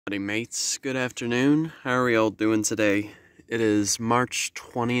Howdy mates, good afternoon. How are we all doing today? It is March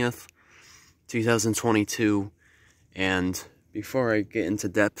 20th, 2022, and before I get into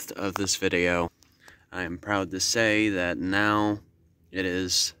depth of this video, I am proud to say that now it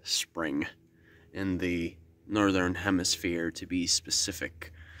is spring in the northern hemisphere, to be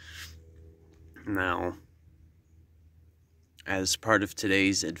specific. Now, as part of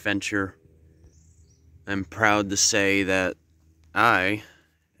today's adventure, I'm proud to say that I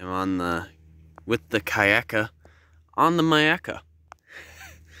am with the Kayakka on the Myakka.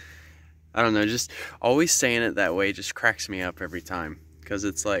 I don't know, just always saying it that way just cracks me up every time, because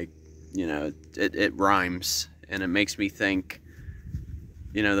it's like, you know, it rhymes, and it makes me think,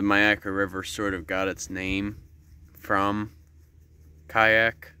 you know, the Myakka River sort of got its name from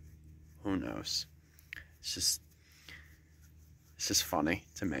kayak. Who knows? It's just funny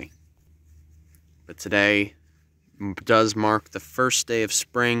to me. But today does mark the first day of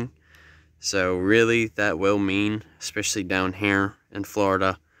spring, so really that will mean, especially down here in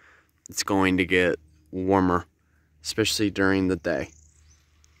Florida, it's going to get warmer, especially during the day.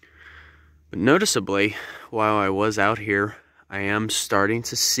 But noticeably, while I was out here, I am starting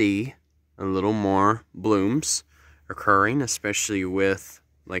to see a little more blooms occurring, especially with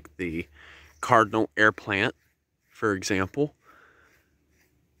like the cardinal air plant, for example.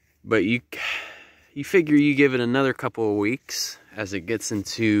 But you figure you give it another couple of weeks as it gets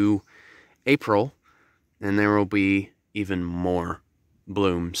into April, and there will be even more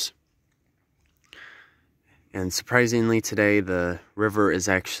blooms. And surprisingly today, the river is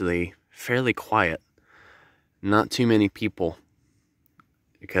actually fairly quiet. Not too many people.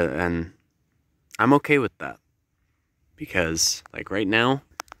 And I'm okay with that. Because, like right now,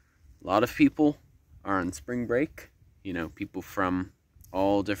 a lot of people are on spring break. You know, people from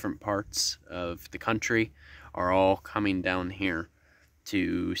all different parts of the country are all coming down here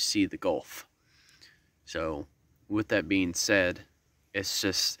to see the Gulf. So with that being said,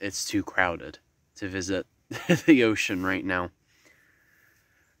 it's too crowded to visit the ocean right now.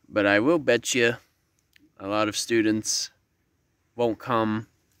 But I will bet you a lot of students won't come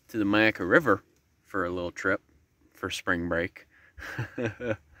to the Myakka River for a little trip for spring break.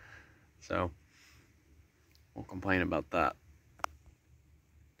 So won't complain about that.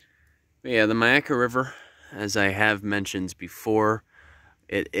 But yeah, the Myakka River, as I have mentioned before,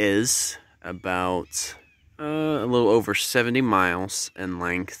 it is about a little over 70 miles in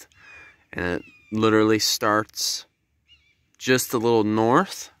length, and it literally starts just a little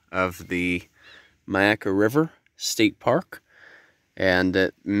north of the Myakka River State Park, and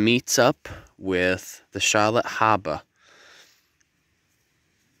it meets up with the Charlotte Harbor.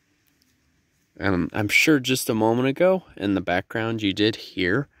 And I'm sure just a moment ago in the background you did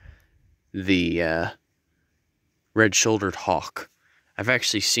hear the red-shouldered hawk. I've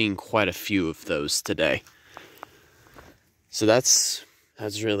actually seen quite a few of those today. So that's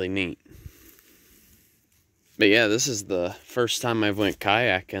really neat. But yeah, this is the first time I've went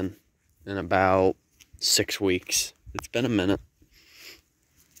kayaking in about 6 weeks. It's been a minute.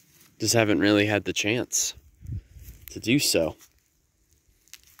 Just haven't really had the chance to do so.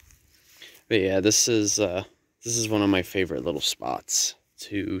 But yeah, this is one of my favorite little spots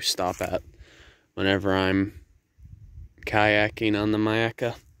to stop at whenever I'm kayaking on the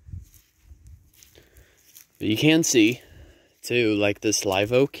Myakka. But you can see too, like this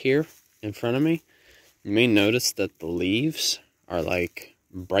live oak here in front of me, you may notice that the leaves are like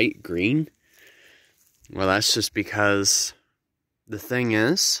bright green. Well, that's just because the thing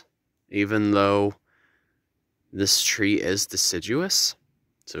is, even though this tree is deciduous,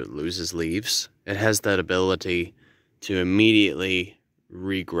 so it loses leaves, it has that ability to immediately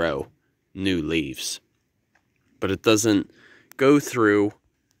regrow new leaves. But it doesn't go through,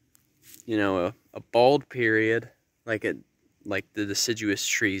 you know, a bald period like the deciduous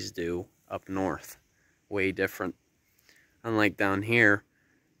trees do up north. Way different. Unlike down here,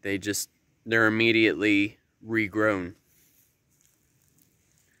 they're immediately regrown.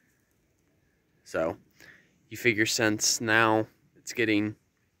 So you figure since now it's getting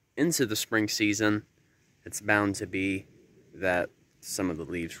into the spring season, it's bound to be that some of the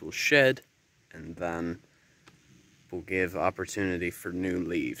leaves will shed, and then will give opportunity for new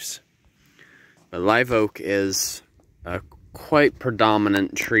leaves. But live oak is a quite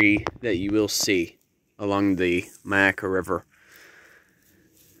predominant tree that you will see along the Myakka River.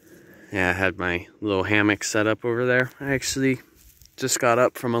 Yeah, I had my little hammock set up over there. I actually just got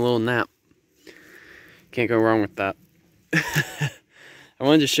up from a little nap. Can't go wrong with that. I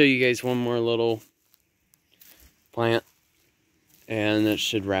wanted to show you guys one more little plant, and that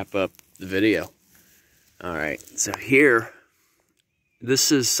should wrap up the video. Alright, so here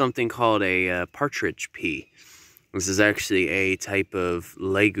This is something called a partridge pea. This is actually a type of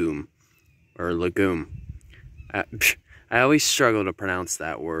legume, or legume. I always struggle to pronounce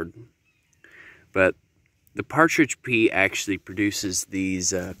that word. But the partridge pea actually produces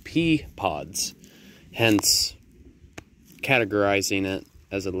these pea pods, hence categorizing it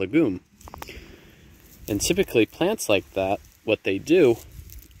as a legume. And typically plants like that, what they do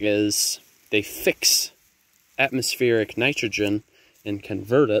is they fix atmospheric nitrogen and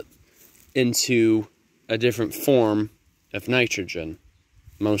convert it into a different form of nitrogen,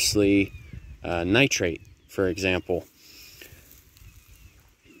 mostly nitrate, for example.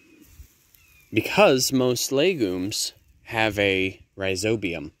 Because most legumes have a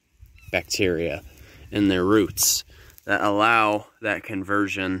rhizobium bacteria in their roots that allow that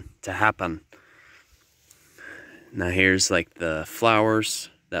conversion to happen. Now here's like the flowers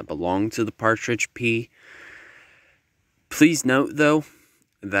that belong to the partridge pea. Please note though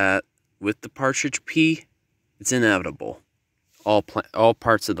that with the partridge pea, it's inedible. All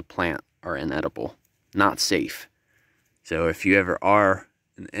parts of the plant are inedible, not safe. So if you ever are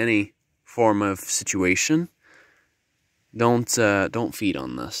in any form of situation, don't feed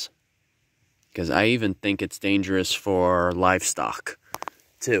on this, because I even think it's dangerous for livestock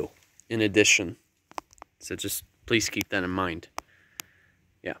too, in addition. So just please keep that in mind.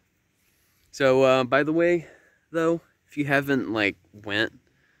 Yeah. So by the way though, if you haven't went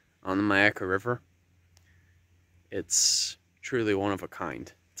on the Myakka River, it's truly one of a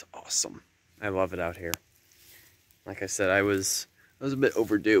kind. It's awesome. I love it out here. Like I said, I was a bit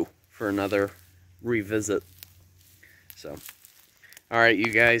overdue for another revisit. So, all right,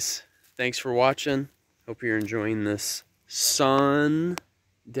 you guys, thanks for watching. Hope you're enjoying this sun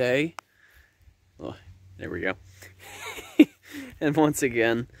day. Oh, there we go. And once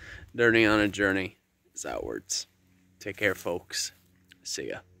again, Dirty on a Journey is outwards. Take care, folks. See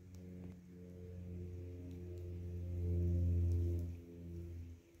ya.